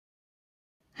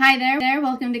Hi there,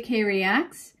 welcome to K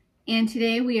Reacts, and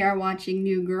today we are watching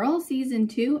New Girl Season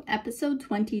 2, Episode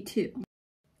 22.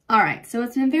 Alright, so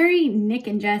it's been very Nick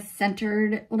and Jess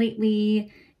centered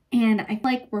lately, and I feel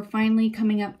like we're finally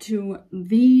coming up to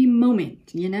the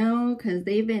moment, you know? Because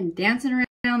they've been dancing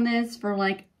around this for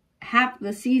like half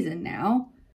the season now.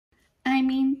 I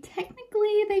mean,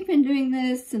 technically they've been doing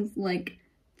this since like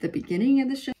the beginning of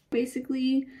the show,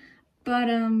 basically. But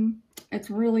it's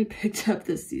really picked up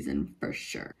this season for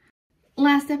sure.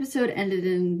 Last episode ended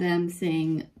in them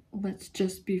saying, let's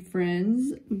just be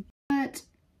friends. But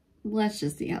let's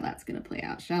just see how that's gonna play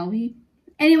out, shall we?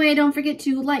 Anyway, don't forget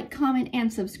to like, comment,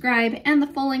 and subscribe. And the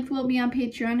full length will be on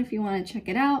Patreon if you want to check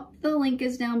it out. The link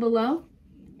is down below.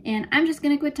 And I'm just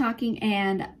gonna quit talking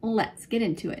and let's get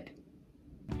into it.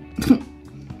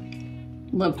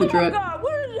 Love the drip. Oh my God,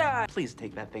 what is that? Please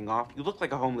take that thing off. You look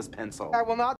like a homeless pencil. I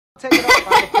will not take it off.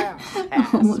 I will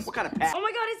pass. Pass? What kind of pass? Oh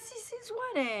my God, it's Cece's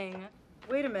wedding.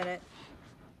 Wait a minute.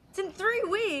 It's in 3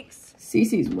 weeks.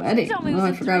 Cece's wedding. Tell me, Oh,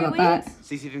 I forgot about that.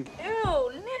 Cece didn't...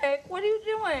 Ew, Nick, what are you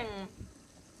doing?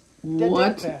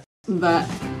 What the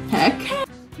heck?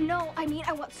 No, I mean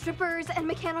I want strippers and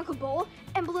mechanical bowl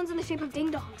and balloons in the shape of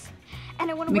ding-dongs. And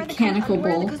I want to wear the kind of Mechanical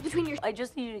underwear bowl. that goes between your... I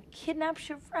just need to kidnap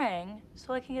Shivrang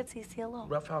so I can get Cece alone.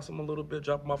 Roughhouse him a little bit,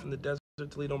 drop him off in the desert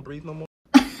till he don't breathe no more.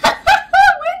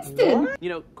 Winston! You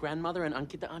know, grandmother and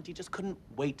Ankita auntie just couldn't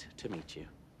wait to meet you.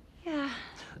 Yeah.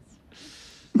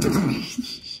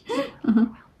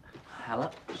 Hello?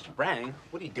 Shivrang?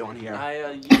 What are you doing here?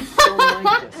 You don't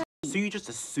like this. So you just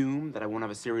assume that I won't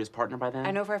have a serious partner by then?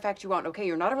 I know for a fact you won't. Okay,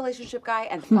 you're not a relationship guy,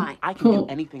 and fine. I can do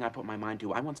anything I put my mind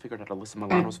to. I once figured out Alyssa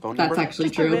Milano's phone That's number. actually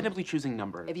just true. by randomly choosing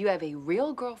numbers. If you have a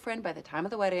real girlfriend by the time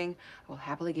of the wedding, I will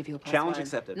happily give you a plus Challenge one.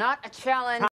 accepted. Not a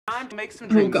challenge. Time to make some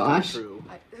dreams come gosh. true.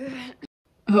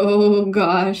 Oh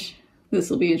gosh. This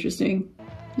will be interesting.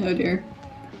 Oh dear.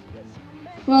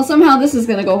 Well, somehow this is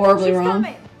gonna go horribly wrong.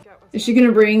 Is she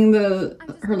gonna bring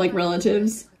her like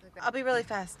relatives? I'll be really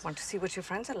fast. Want to see what your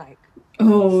friends are like?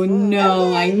 Oh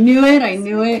no, I knew it, I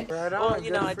knew it. Well,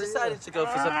 you know, I decided to go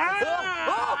for some...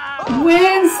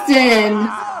 Winston!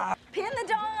 Pin the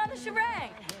dong on the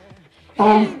Shivrang.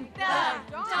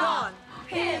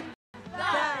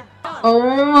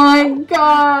 Oh my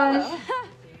gosh.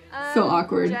 So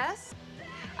awkward. Jess?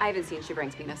 I haven't seen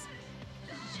Shivrang's penis.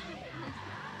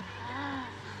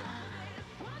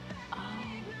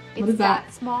 What is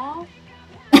that? Small?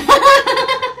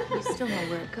 You still know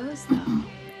where it goes, though.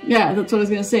 Yeah, that's what I was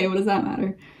gonna say. What does that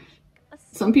matter?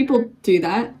 Some people do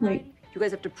that. Like, You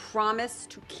guys have to promise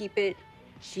to keep it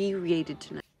G-rated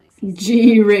tonight.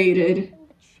 G-rated.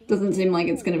 Doesn't seem like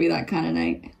it's gonna be that kind of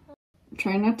night. I'm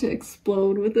trying not to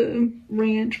explode with a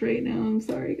ranch right now. I'm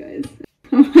sorry, guys.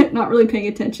 I'm not really paying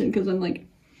attention because I'm like,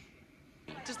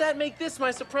 Does that make this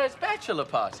my surprise bachelor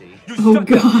party? oh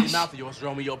gosh. Mouth of yours,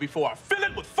 Romeo, before I fill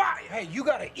it with fire. Hey, you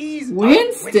gotta ease up,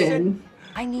 Winston!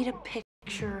 I need a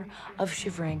picture of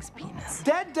Shivrang's penis.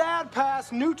 Dead dad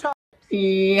pass, new top.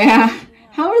 Yeah.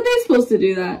 How are they supposed to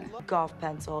do that? Golf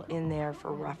pencil in there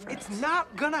for reference. It's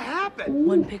not gonna happen.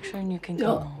 One picture and you can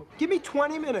go home. Give me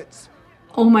 20 minutes.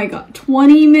 Oh my god,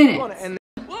 20 minutes. Come on, and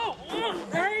Whoa,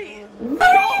 hey! What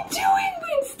are you doing,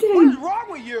 what is Winston?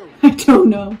 wrong with you? I don't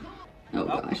know. Oh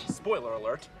gosh. Spoiler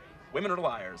alert. Women are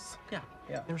liars. Yeah.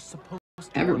 They're supposed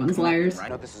to... Everyone's liars. I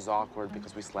know this is awkward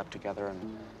because we slept together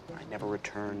and I never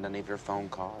returned any of your phone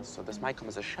calls, so this might come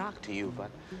as a shock to you,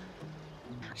 but...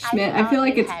 Schmidt, I feel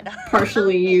like it's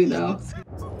partially you though.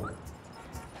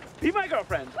 Be my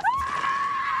girlfriend.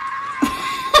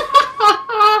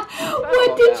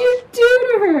 What did you do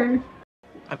to her?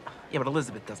 Yeah, but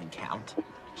Elizabeth doesn't count.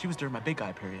 She was during my big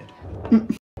eye period.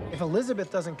 If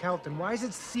Elizabeth doesn't count, then why is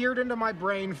it seared into my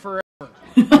brain forever?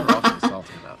 We're often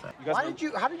salty about that.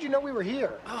 How did you know we were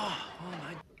here?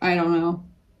 I don't know.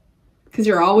 Because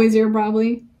you're always here,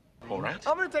 probably. All right.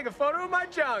 I'm gonna take a photo of my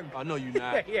junk. I know you're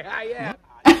not. Yeah.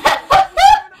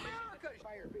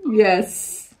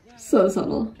 Yes. So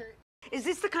subtle. Is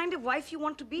this the kind of wife you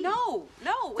want to be? No,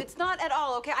 it's not at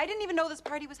all, okay? I didn't even know this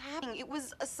party was happening. It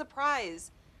was a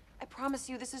surprise. I promise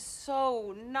you, this is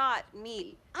so not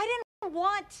me. I didn't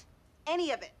want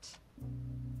any of it.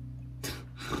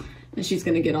 And she's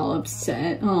gonna get all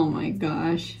upset. Oh my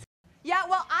gosh. Yeah,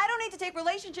 well, I don't need to take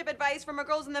relationship advice from a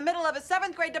girl's in the middle of a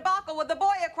 7th grade debacle with a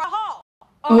boy across the hall.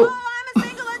 Oh. I'm a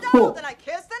single adult and I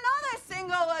kissed another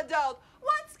single adult.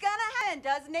 What's gonna happen?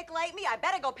 Does Nick like me? I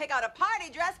better go pick out a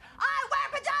party dress. I wear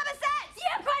pajama sets!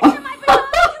 You question my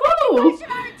pajamas! You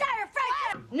question our entire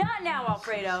friendship! Not now,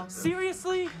 Alfredo.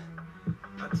 Seriously?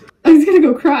 He's gonna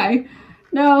go cry.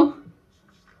 No.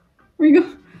 Where you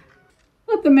go?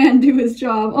 Let the man do his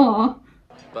job. Aw.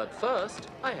 But first,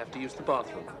 I have to use the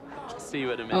bathroom. See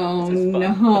you in a minute. Oh This is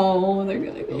fun. no, they're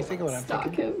gonna go You think what I'm stalk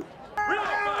thinking? him. Real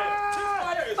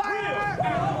fire! This fire is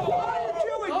real! What are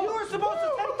you doing? You were supposed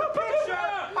to take the picture!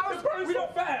 I was burning so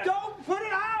fast! Don't put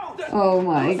it out! Oh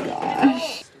my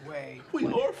gosh. Way. We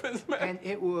orphans, man. And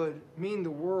it would mean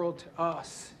the world to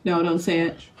us No, don't say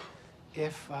it.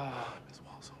 if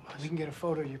we can get a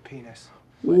photo of your penis.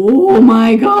 Oh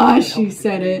my gosh, she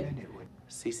said it.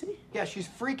 Cece? Yeah, she's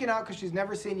freaking out because she's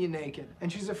never seen you naked,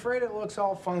 and she's afraid it looks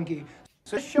all funky.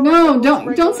 So show No,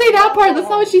 her don't say that part. That's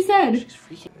not what she said.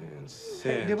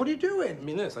 Hey, what are you doing? I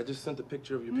mean this, I just sent a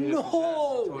picture of your penis. No!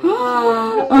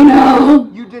 Oh no.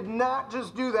 You did not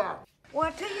just do that.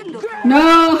 What are you looking at?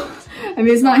 No. I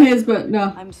mean, it's not his, but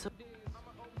no. I'm so...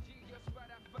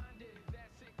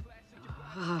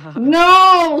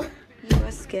 No. You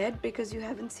are scared because you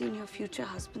haven't seen your future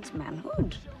husband's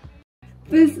manhood.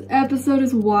 This episode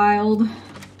is wild.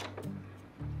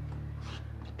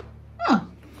 Oh,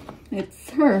 it's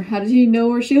her. How did he know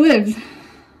where she lives?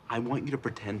 I want you to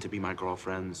pretend to be my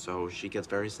girlfriend so she gets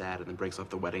very sad and then breaks off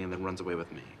the wedding and then runs away with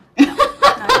me.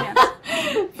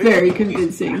 Very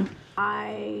convincing.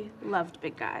 I loved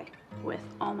Big Guy with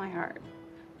all my heart,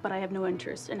 but I have no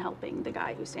interest in helping the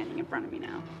guy who's standing in front of me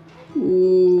now.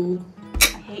 Ooh.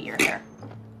 I hate your hair.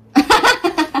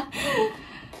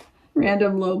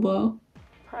 Random low blow.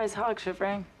 Prize hog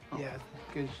shivering. Yeah,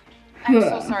 good. I'm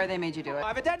so sorry they made you do it. I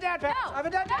have a dead dad, Pat. I have a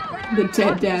dead dad. The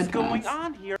dead dad What's going pass.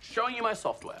 on here? Showing you my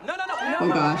software. No. Oh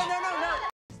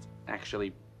gosh.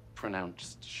 Actually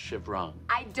pronounced Chevron.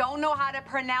 I don't know how to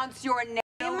pronounce your name.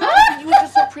 You were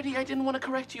just so pretty, I didn't want to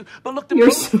correct you. But look, the You're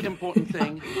most so- important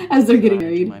thing As they're getting I do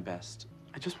married. my best.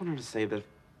 I just wanted to say that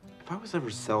if I was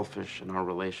ever selfish in our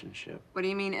relationship, What do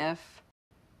you mean if?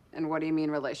 And what do you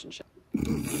mean relationship?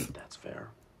 that's fair.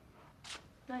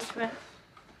 Nice, Schmidt.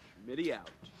 Mitty out.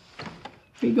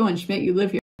 Where you going, Schmidt? You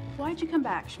live here. Why'd you come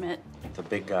back, Schmidt? The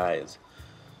big guy is,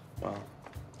 well,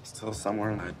 still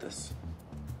somewhere inside this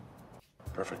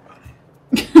perfect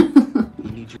body.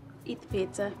 You need your Eat the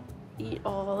pizza. Eat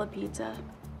all the pizza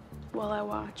while I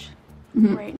watch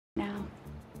right now.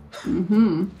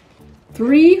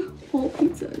 3 whole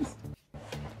pizzas.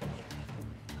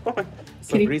 so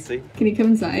Can he- greasy. Can you come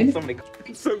inside? So many.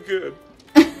 So good.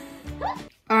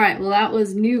 Alright, well that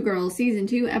was New Girl Season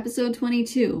 2, Episode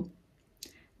 22.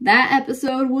 That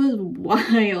episode was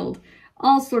wild.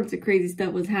 All sorts of crazy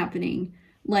stuff was happening.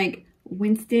 Like,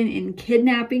 Winston in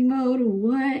kidnapping mode.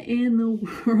 What in the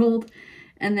world?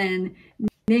 And then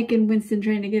Nick and Winston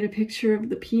trying to get a picture of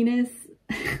the penis.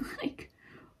 Like,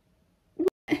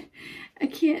 what? I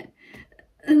can't.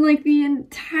 And like the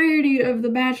entirety of the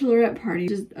Bachelorette party,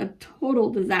 just a total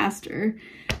disaster.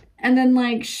 And then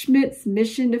like Schmidt's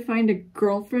mission to find a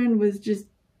girlfriend was just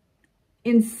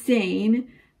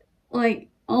insane. Like,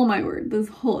 oh my word, this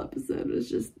whole episode was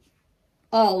just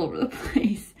all over the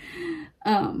place.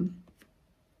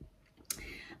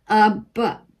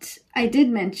 But I did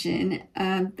mention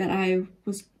that I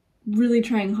was really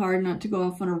trying hard not to go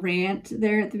off on a rant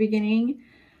there at the beginning.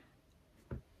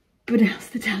 But now's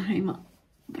the time.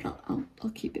 But I'll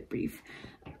keep it brief.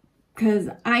 Because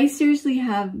I seriously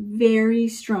have very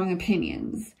strong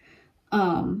opinions.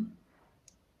 And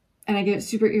I get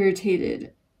super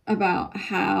irritated about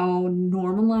how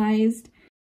normalized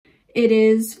it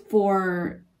is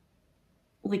for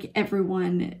like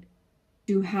everyone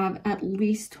to have at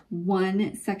least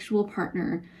one sexual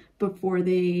partner before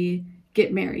they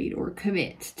get married or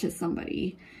commit to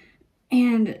somebody.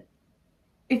 And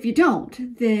if you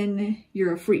don't, then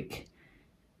you're a freak.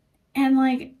 And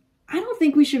like, I don't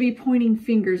think we should be pointing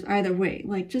fingers either way.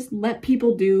 Like, just let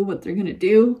people do what they're gonna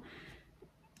do.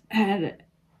 And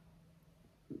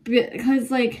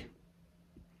because like,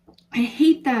 I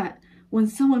hate that when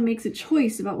someone makes a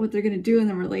choice about what they're gonna do in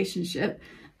the relationship,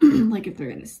 like if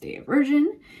they're gonna stay a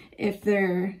virgin, if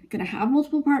they're gonna have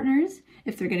multiple partners,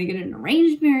 if they're gonna get an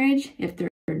arranged marriage, if they're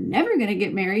never gonna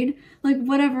get married, like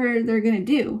whatever they're gonna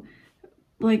do.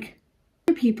 Like,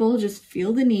 people just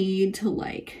feel the need to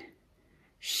like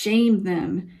shame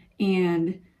them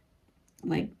and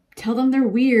like tell them they're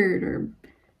weird or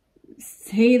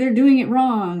say they're doing it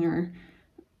wrong or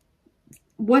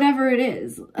whatever it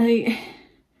is. Like,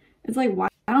 it's like, why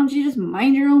don't you just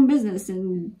mind your own business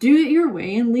and do it your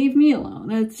way and leave me alone?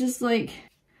 It's just like,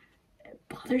 it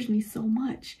bothers me so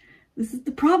much. This is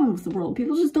the problem with the world.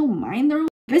 People just don't mind their own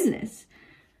business.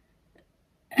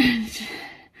 And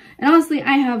honestly,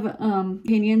 I have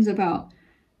opinions about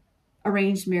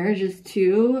arranged marriages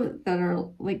too that are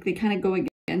like, they kind of go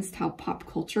against how pop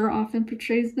culture often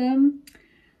portrays them.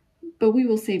 But we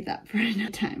will save that for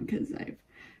another time because I've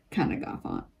kind of got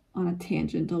off on a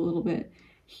tangent a little bit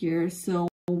here. So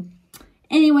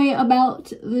anyway,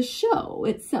 about the show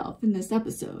itself in this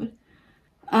episode.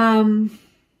 I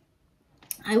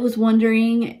was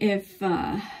wondering if,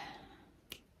 what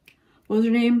was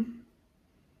her name?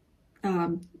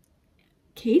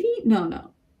 Katie?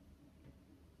 No.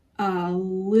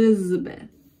 Elizabeth,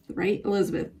 right?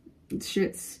 Elizabeth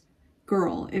Schmidt's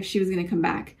girl, if she was going to come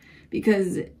back,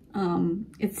 because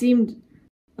it seemed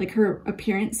like her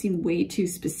appearance seemed way too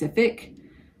specific.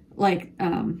 Like,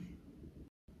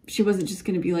 she wasn't just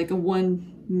going to be like a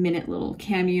 1 minute little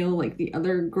cameo like the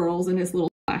other girls in his little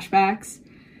flashbacks.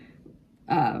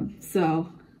 So,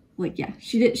 like, yeah,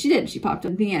 she did. She popped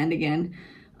up at the end again.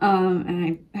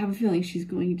 And I have a feeling she's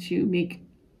going to make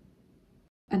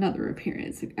another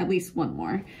appearance, at least one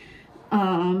more.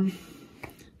 I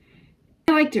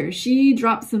liked her. She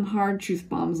dropped some hard truth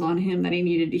bombs on him that he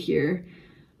needed to hear.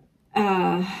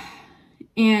 And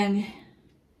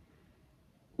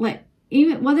like,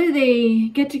 even whether they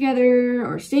get together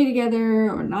or stay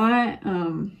together or not,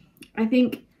 I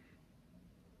think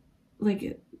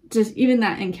like just even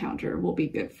that encounter will be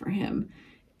good for him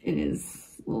in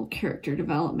his little character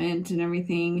development and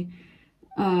everything.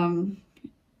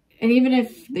 And even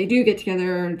if they do get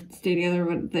together or stay together,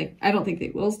 but like, I don't think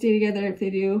they will stay together if they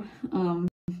do.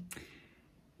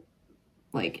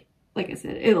 Like I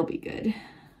said, it'll be good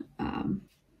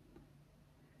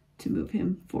to move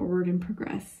him forward and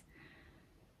progress.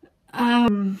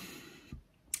 I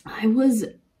was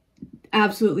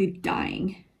absolutely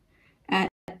dying at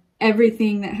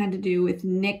everything that had to do with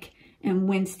Nick and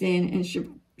Winston and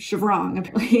Chevron,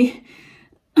 apparently.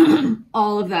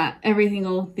 All of that, every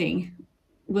single thing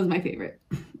was my favorite.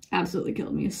 Absolutely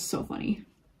killed me. It's so funny.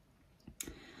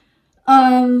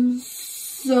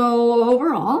 So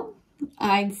overall,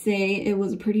 I'd say it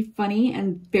was a pretty funny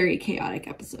and very chaotic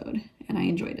episode, and I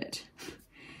enjoyed it.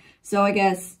 So I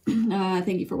guess,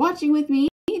 thank you for watching with me.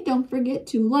 Don't forget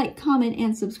to like, comment,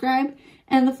 and subscribe,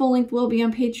 and the full link will be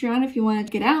on Patreon if you want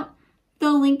to check it out.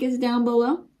 The link is down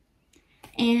below,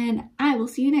 and I will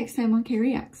see you next time on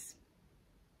K-Reacts.